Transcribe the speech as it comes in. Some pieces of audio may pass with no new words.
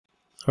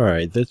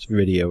Alright, this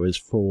video is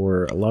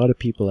for a lot of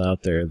people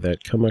out there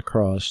that come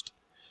across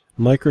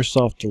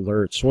Microsoft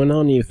alerts when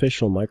on the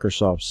official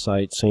Microsoft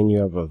site saying you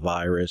have a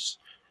virus,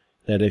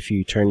 that if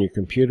you turn your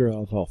computer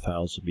off, all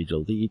files will be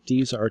deleted.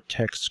 These are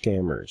tech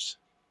scammers.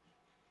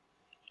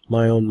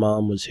 My own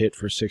mom was hit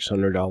for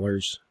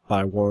 $600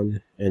 by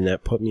one, and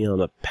that put me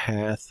on a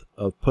path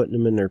of putting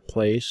them in their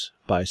place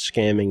by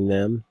scamming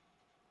them.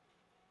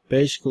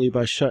 Basically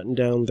by shutting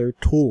down their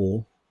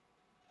tool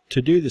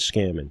to do the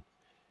scamming.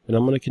 And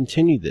I'm going to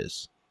continue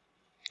this.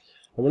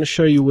 I want to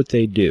show you what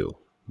they do.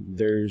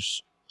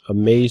 There's a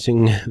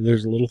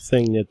little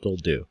thing that they'll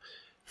do.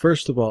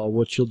 First of all,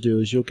 what you'll do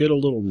is you'll get a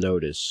little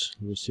notice.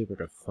 Let me see if I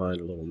can find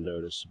a little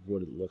notice of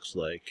what it looks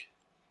like.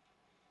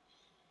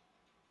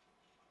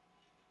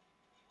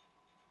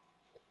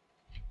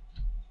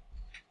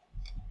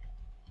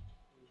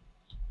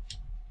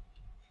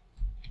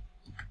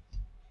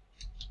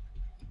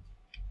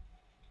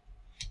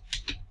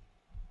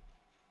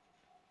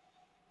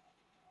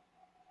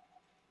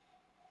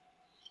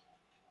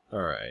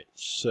 Alright,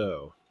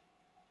 so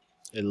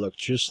it looks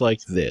just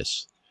like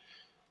this.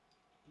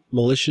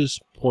 Malicious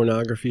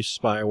pornography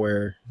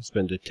spyware has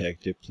been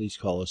detected. Please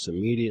call us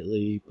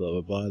immediately. Blah,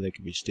 blah, blah. They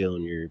could be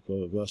stealing your blah,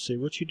 blah, blah. So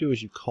what you do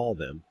is you call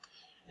them,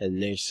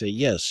 and they say,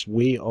 yes,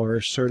 we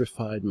are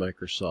certified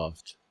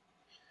Microsoft.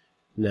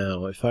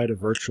 Now, if I had a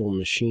virtual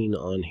machine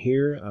on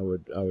here, I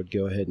would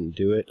go ahead and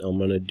do it. I'm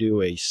going to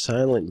do a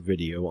silent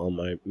video on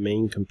my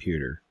main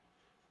computer,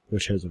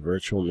 which has a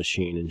virtual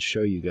machine, and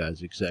show you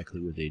guys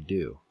exactly what they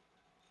do.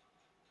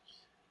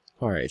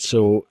 Alright,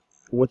 so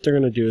what they're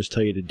going to do is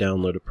tell you to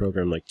download a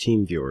program like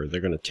TeamViewer.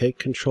 They're going to take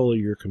control of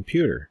your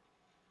computer.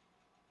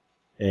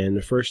 And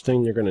the first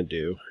thing they're going to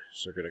do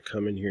is they're going to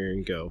come in here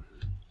and go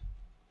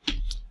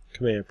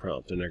command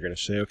prompt. And they're going to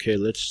say, okay,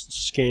 let's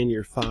scan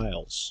your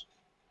files.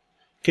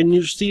 Can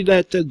you see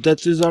that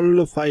that is all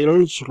the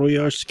files we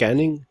are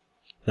scanning?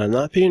 Now, I'm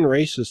not being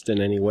racist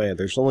in any way.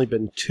 There's only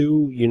been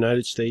 2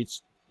 United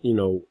States,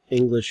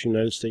 English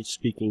United States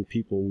speaking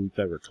people we've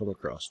ever come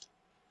across.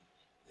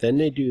 Then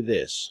they do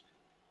this.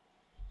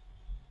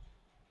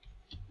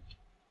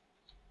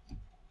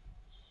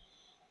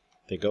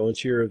 They go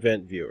into your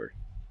event viewer.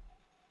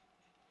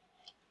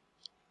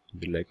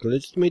 Be like,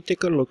 let me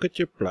take a look at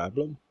your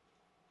problem.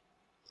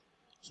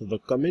 So they'll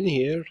come in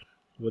here.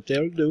 What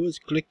they'll do is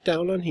click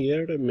down on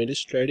here,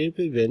 administrative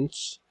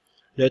events.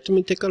 Let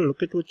me take a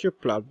look at what your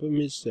problem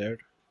is there.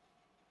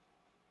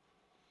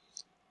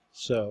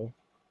 So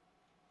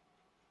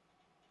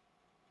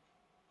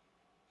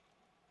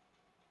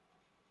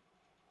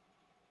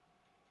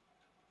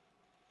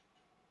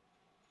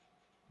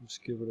let's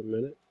give it a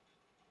minute.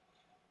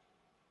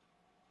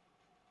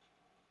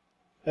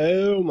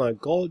 Oh my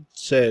God,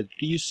 said,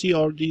 do you see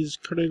all these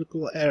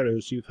critical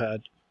errors you've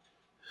had?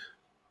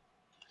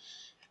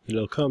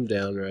 It'll come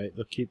down, right?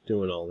 They'll keep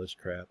doing all this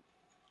crap.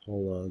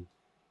 Hold on.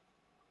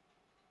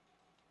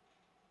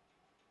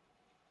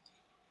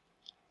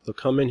 They'll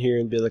come in here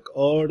and be like,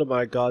 oh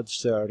my God,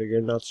 sir, you're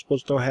not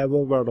supposed to have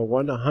over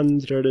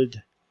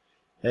 100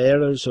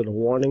 errors or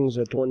warnings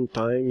at one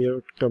time.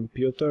 Your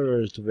computer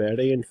is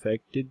very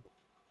infected.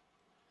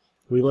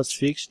 We must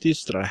fix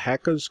this. The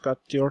hackers got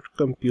your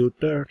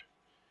computer.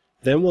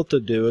 Then what they'll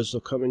do is they'll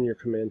come in your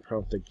command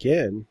prompt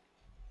again,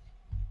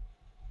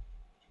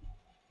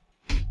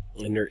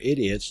 and they're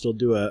idiots. They'll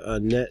do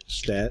a net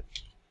stat,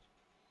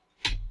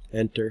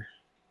 enter,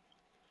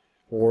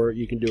 or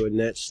you can do a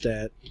net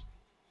stat.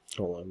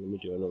 Hold on, let me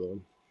do another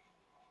one.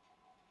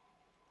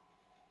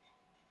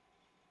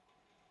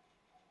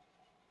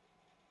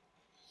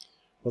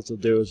 What they'll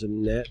do is a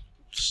net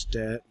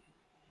stat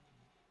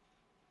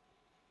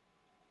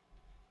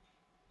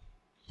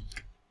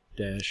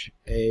dash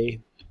A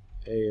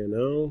and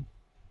O.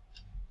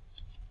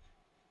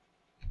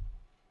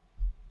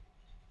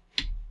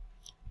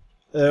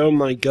 Oh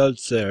my God,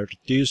 sir.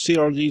 Do you see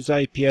all these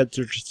IP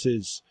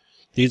addresses?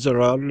 These are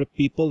all the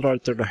people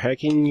that are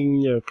hacking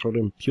in your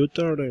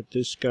computer at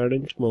this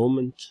current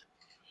moment.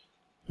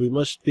 We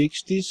must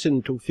fix this,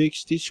 and to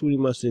fix this we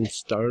must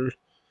install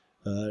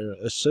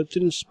a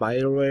certain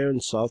spyware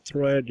and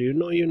software. Do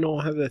you know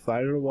have a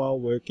firewall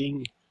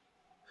working?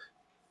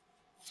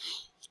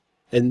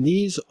 And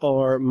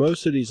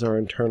most of these are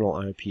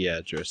internal IP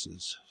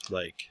addresses.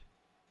 Like,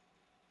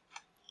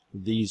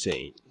 these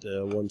ain't.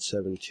 The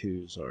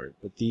 172s aren't.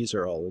 But these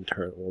are all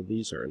internal. Well,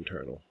 these are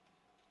internal.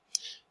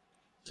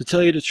 To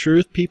tell you the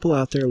truth, people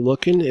out there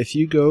looking, if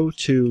you go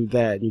to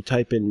that and you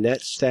type in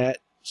netstat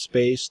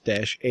space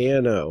dash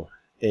ANO,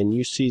 and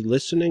you see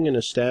listening and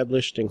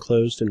established and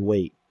closed and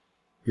wait,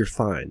 you're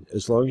fine.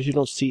 As long as you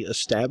don't see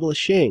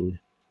establishing,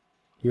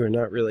 you are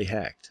not really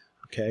hacked.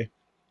 Okay?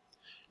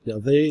 Now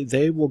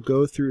they will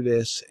go through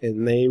this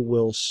and they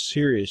will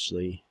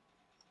seriously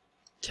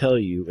tell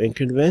you and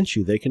convince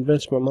you. They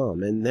convinced my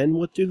mom. And then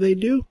what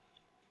do?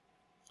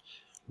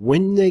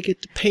 When they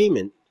get the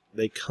payment,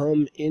 they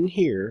come in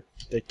here,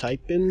 they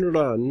type in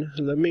run.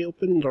 Let me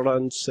open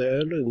run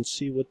cell and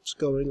see what's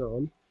going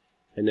on.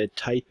 And they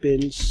type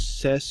in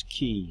ses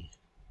key.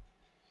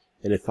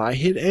 And if I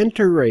hit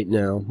enter right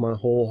now, my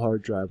whole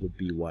hard drive would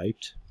be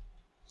wiped.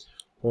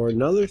 Or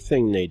another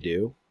thing they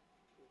do,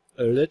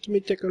 let me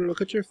take a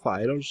look at your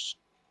files.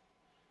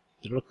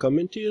 It'll come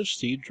into your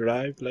C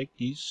drive like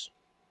this.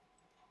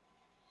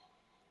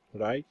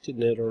 Right,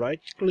 and it'll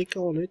right click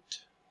on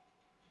it.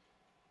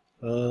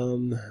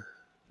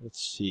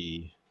 Let's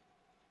see.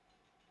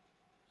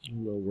 I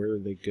don't know where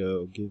they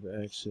go. Give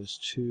access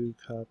to,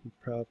 copy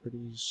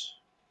properties,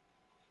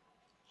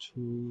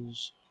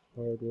 tools,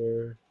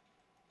 hardware.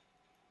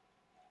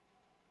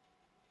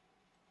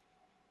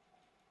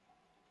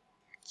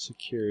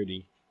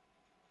 Security.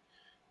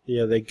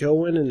 Yeah, they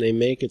go in and they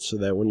make it so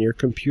that when your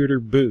computer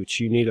boots,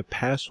 you need a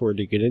password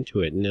to get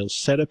into it. And they'll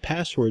set a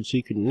password so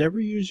you can never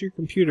use your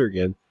computer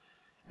again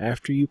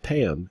after you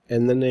pay them.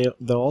 And then they'll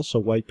also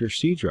wipe your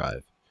C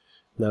drive.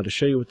 Now, to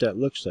show you what that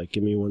looks like,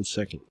 give me 1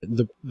 second.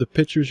 The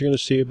pictures you're going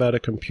to see about a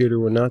computer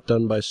were not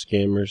done by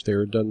scammers. They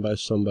were done by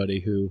somebody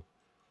who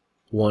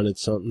wanted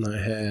something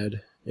I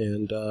had.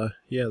 And,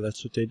 yeah,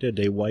 that's what they did.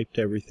 They wiped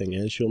everything,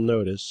 as you'll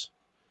notice.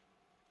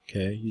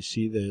 Okay, you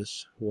see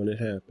this when it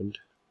happened.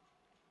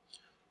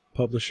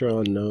 Publisher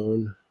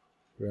unknown,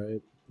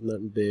 right?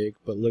 Nothing big,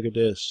 but look at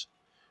this.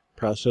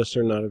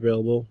 Processor not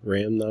available,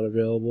 RAM not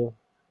available,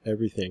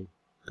 everything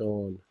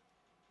gone.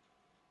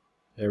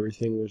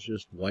 Everything was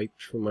just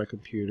wiped from my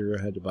computer.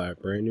 I had to buy a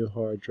brand new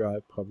hard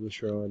drive,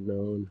 publisher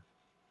unknown.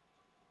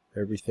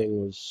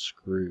 Everything was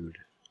screwed.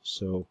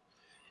 So,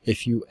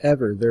 if you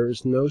ever, there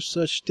is no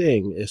such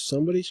thing as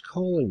somebody's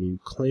calling you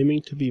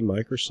claiming to be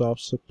Microsoft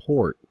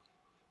support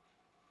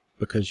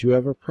because you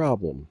have a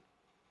problem.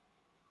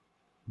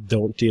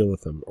 Don't deal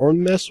with them or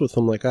mess with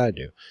them like I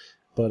do.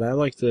 But I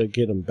like to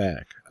get them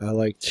back. I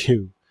like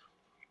to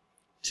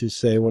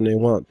say when they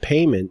want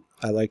payment,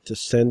 I like to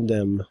send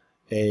them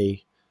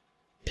a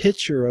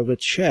picture of a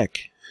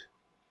check.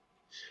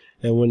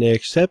 And when they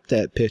accept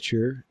that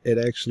picture, it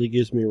actually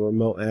gives me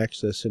remote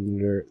access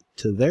to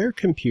their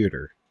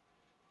computer.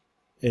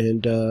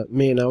 And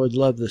man, I would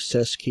love to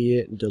SESKey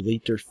it and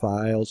delete their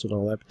files and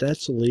all that, but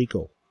that's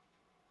illegal.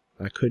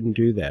 I couldn't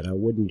do that. I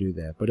wouldn't do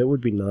that, but it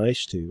would be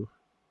nice to.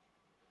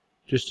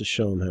 Just to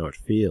show them how it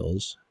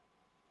feels.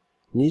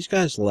 And these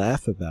guys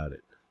laugh about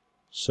it.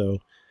 So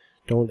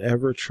don't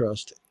ever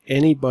trust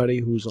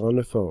anybody who's on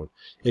the phone.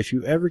 If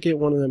you ever get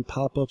one of them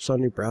pop-ups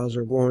on your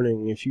browser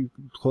warning, if you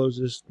close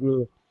this,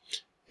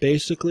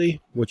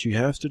 basically what you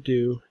have to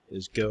do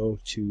is go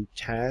to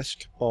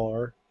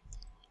taskbar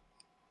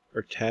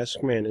or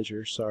task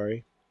manager,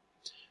 sorry.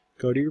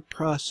 Go to your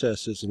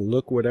processes and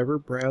look whatever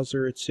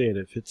browser it's in.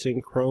 If it's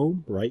in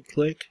Chrome, right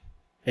click,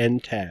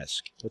 end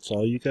task. That's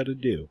all you got to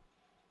do.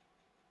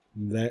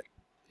 That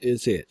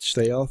is it.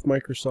 Stay off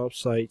Microsoft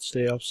sites,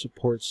 stay off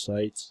support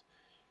sites.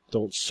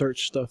 Don't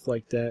search stuff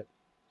like that.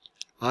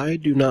 I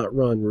do not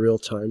run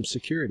real-time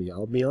security.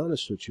 I'll be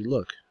honest with you.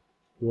 Look,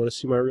 you want to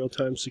see my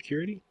real-time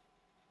security?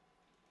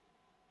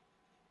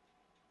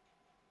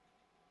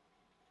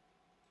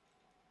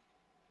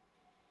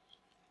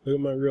 Look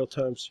at my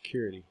real-time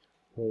security.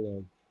 Hold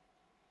on.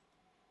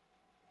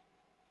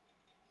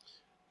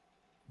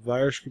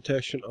 Virus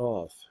protection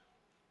off.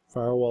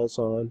 Firewall's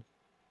on.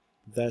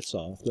 That's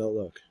off. Now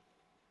look.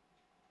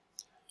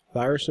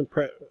 Virus and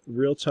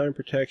real-time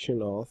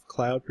protection off.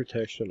 Cloud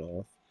protection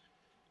off.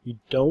 You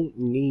don't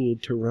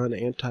need to run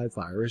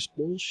antivirus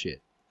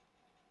bullshit.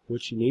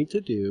 What you need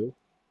to do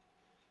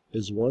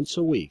is once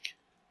a week.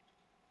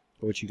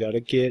 What you got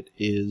to get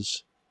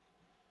is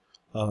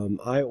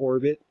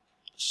iOrbit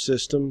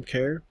System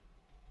Care.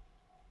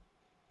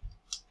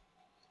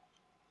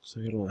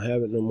 So I don't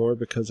have it no more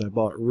because I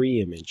bought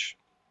Reimage.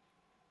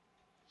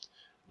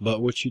 But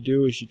what you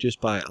do is you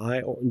just buy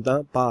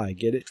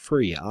get it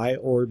free,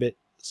 iOrbit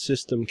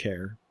System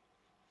Care,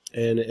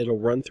 and it'll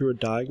run through a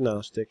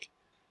diagnostic,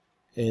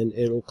 and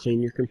it'll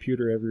clean your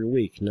computer every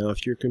week. Now,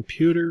 if your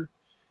computer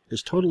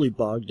is totally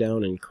bogged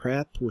down in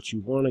crap, what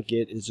you want to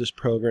get is this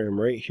program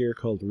right here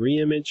called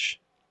Reimage.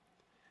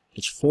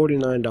 It's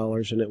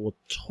 $49, and it will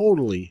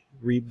totally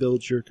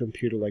rebuild your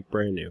computer like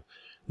brand new.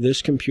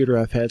 This computer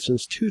I've had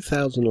since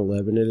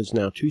 2011. It is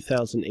now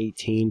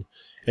 2018,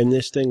 and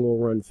this thing will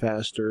run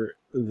faster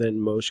than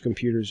most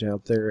computers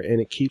out there,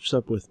 and it keeps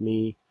up with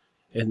me,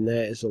 and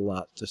that is a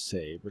lot to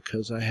say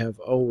because I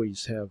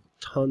always have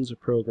tons of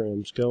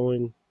programs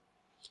going.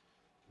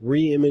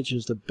 Reimage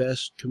is the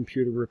best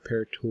computer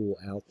repair tool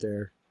out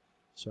there,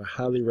 so I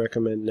highly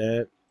recommend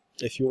that.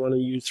 If you want to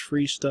use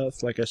free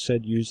stuff, like I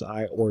said, use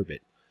iOrbit.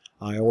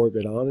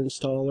 iOrbit on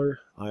installer,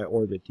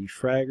 iOrbit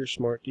defragger,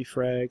 smart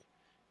defrag,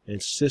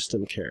 and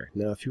System Care.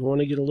 Now, if you want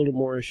to get a little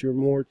more, if you're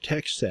more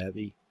tech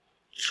savvy,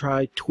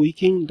 try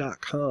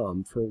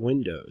tweaking.com for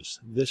Windows.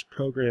 This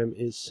program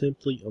is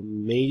simply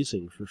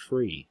amazing for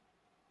free.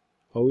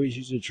 Always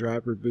use a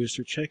driver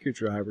booster. Check your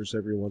drivers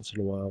every once in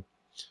a while.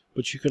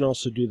 But you can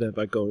also do that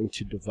by going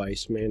to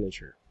Device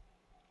Manager.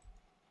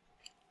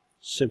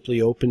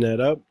 Simply open that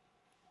up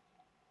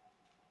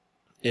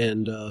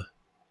and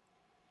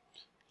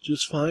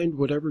just find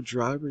whatever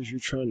drivers you're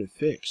trying to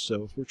fix.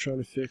 So if we're trying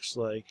to fix,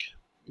 like,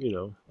 you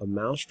know, a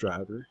mouse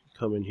driver,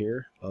 come in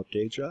here,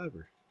 update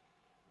driver.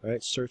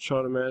 Alright, search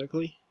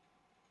automatically.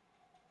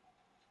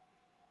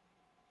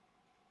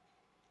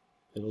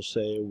 It'll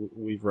say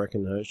we've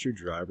recognized your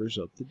driver's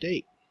up to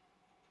date.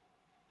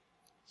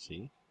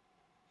 See?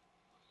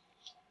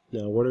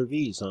 Now what are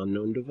these?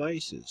 Unknown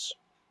devices.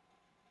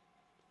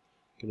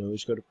 You can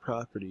always go to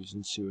properties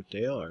and see what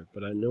they are,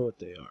 but I know what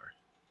they are.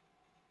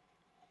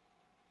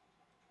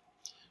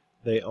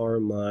 They are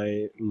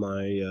my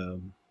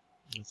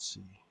let's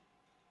see.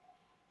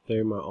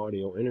 They're my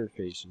audio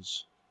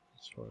interfaces.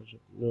 As far as I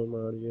know,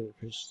 my audio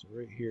interfaces are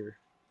right here.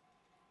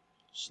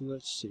 So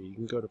let's see. You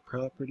can go to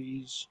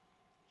properties,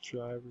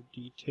 driver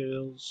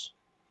details,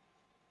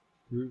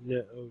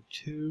 RootNet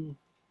 02,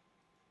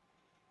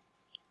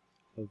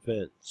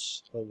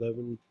 events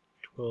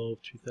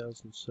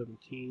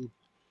 11/12/2017.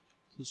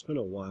 So it's been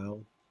a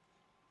while.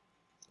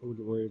 I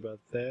wouldn't worry about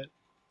that.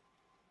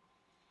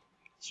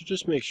 So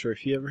just make sure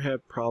if you ever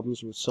have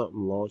problems with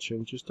something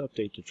launching, just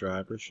update the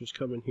drivers. Just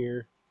come in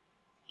here,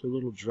 do a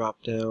little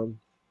drop down.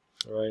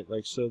 Alright,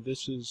 like so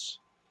this is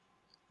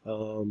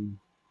the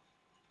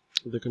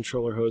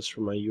controller host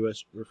for my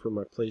or for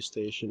my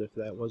PlayStation. If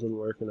that wasn't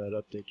working, I'd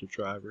update the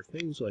driver,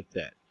 things like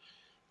that.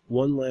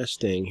 One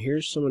last thing,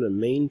 here's some of the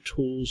main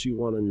tools you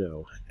want to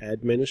know.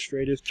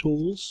 Administrative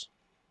tools,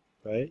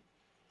 right?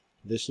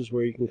 This is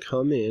where you can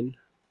come in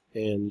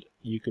and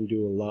you can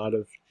do a lot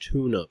of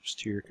tune-ups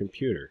to your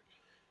computer.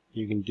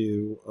 You can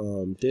do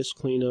disk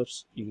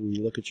cleanups, you can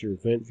look at your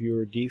event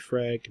viewer,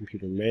 defrag,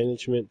 computer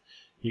management,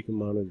 you can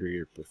monitor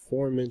your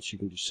performance, you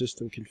can do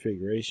system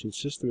configuration,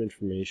 system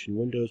information,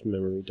 Windows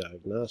memory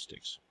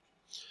diagnostics.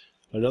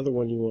 Another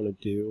one you want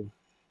to do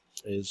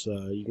is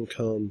you can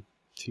come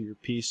to your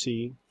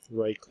PC,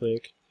 right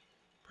click,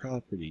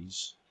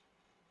 properties.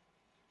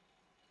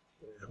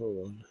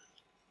 Hold on.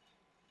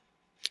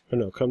 Oh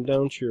no, come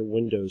down to your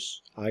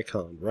Windows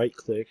icon, right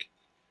click,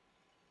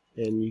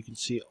 and you can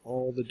see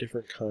all the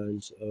different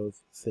kinds of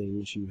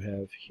things you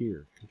have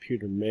here.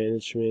 Computer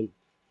management,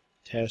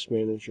 task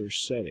manager,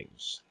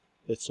 settings.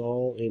 It's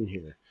all in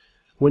here.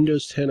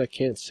 Windows 10, I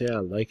can't say I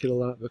like it a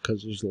lot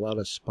because there's a lot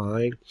of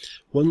spying.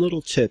 One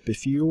little tip,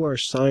 if you are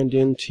signed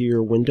into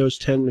your Windows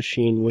 10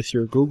 machine with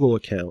your Google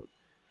account,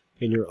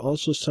 and you're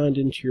also signed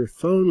into your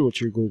phone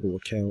with your Google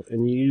account,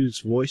 and you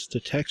use voice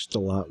to text a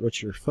lot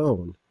with your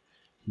phone,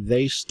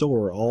 they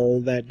store all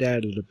that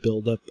data to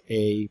build up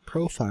a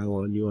profile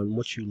on you, on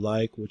what you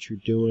like, what you're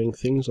doing,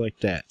 things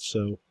like that.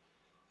 So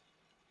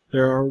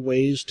there are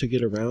ways to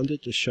get around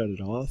it, to shut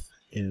it off,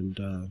 and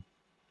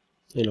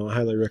you know, I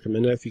highly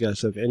recommend it. If you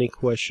guys have any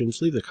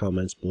questions, leave the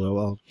comments below.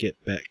 I'll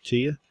get back to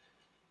you.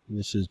 And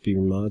this is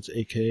Beaver Mods,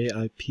 aka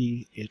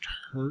IP It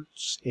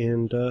Hurts,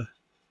 and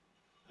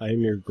I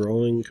am your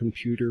growing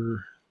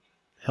computer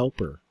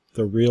helper,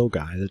 the real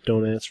guy that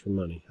don't ask for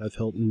money. I've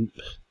helped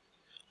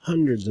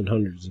hundreds and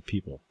hundreds of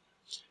people.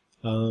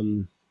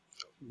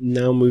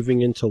 Now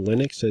moving into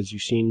Linux, as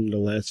you've seen in the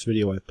last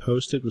video I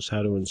posted, was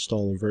how to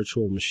install a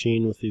virtual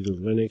machine with either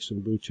Linux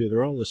and Ubuntu.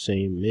 They're all the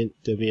same, Mint,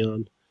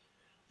 Debian.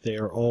 They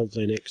are all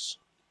Linux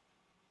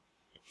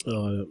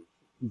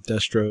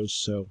distros,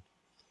 so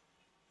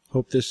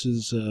hope this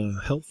is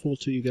helpful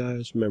to you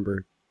guys.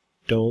 Remember,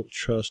 don't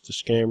trust a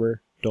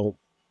scammer. Don't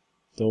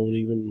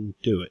even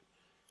do it.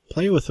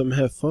 Play with them,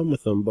 have fun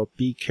with them, but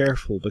be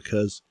careful,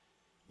 because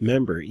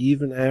remember,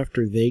 even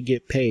after they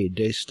get paid,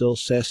 they still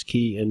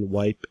seskey and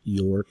wipe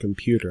your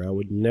computer. I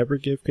would never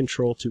give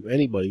control to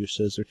anybody who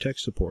says they're tech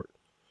support.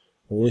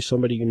 Only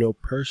somebody you know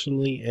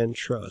personally and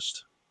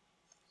trust.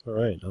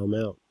 Alright, I'm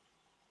out.